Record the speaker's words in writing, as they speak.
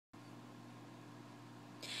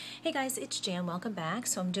Hey guys, it's Jan. Welcome back.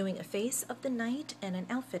 So I'm doing a face of the night and an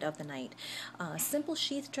outfit of the night. Simple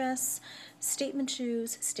sheath dress, statement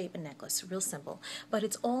shoes, statement necklace. Real simple. But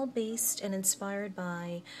it's all based and inspired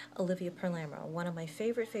by Olivia Palermo, one of my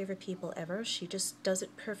favorite people ever. She just does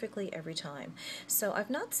it perfectly every time. So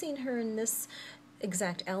I've not seen her in this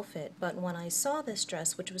exact outfit, but when I saw this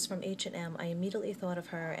dress, which was from H&M, I immediately thought of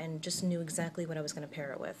her and just knew exactly what I was going to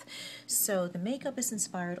pair it with. So the makeup is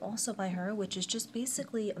inspired also by her, which is just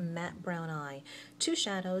basically a matte brown eye, two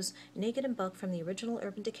shadows, Naked and Buck from the original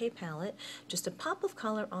Urban Decay palette, just a pop of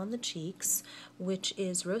color on the cheeks, which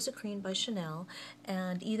is Rosa Cream by Chanel,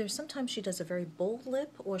 and either sometimes she does a very bold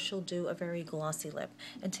lip or she'll do a very glossy lip.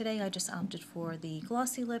 And today I just opted for the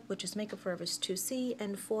glossy lip, which is Makeup Forever's 2C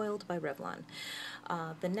and foiled by Revlon.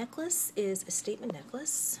 The necklace is a statement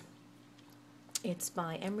necklace. It's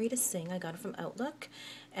by Amrita Singh. I got it from Outlook,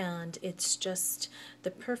 and it's just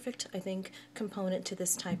the perfect, I think, component to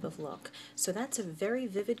this type of look. So that's a very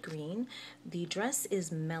vivid green. The dress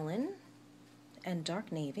is melon and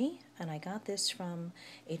dark navy, and I got this from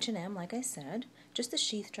H&M, like I said, just a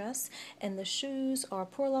sheath dress, and the shoes are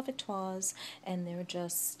Pour La Victoires, and they're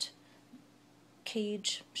just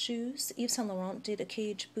cage shoes. Yves Saint Laurent did a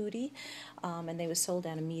cage booty, and they were sold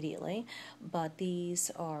out immediately, but these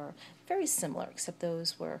are very similar, except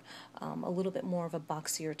those were a little bit more of a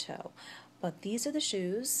boxier toe. But these are the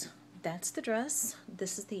shoes. That's the dress.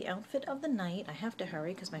 This is the outfit of the night. I have to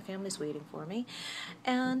hurry because my family's waiting for me.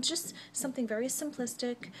 And just something very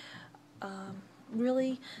simplistic.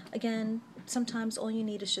 Really, again, sometimes all you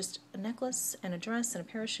need is just a necklace and a dress and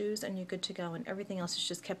a pair of shoes and you're good to go, and everything else is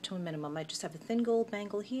just kept to a minimum. I just have a thin gold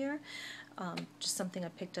bangle here, just something I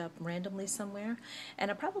picked up randomly somewhere,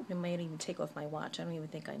 and I probably might even take off my watch. I don't even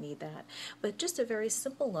think I need that. But just a very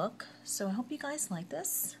simple look, so I hope you guys like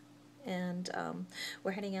this. And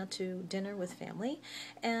we're heading out to dinner with family,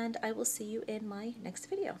 and I will see you in my next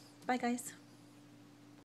video. Bye guys.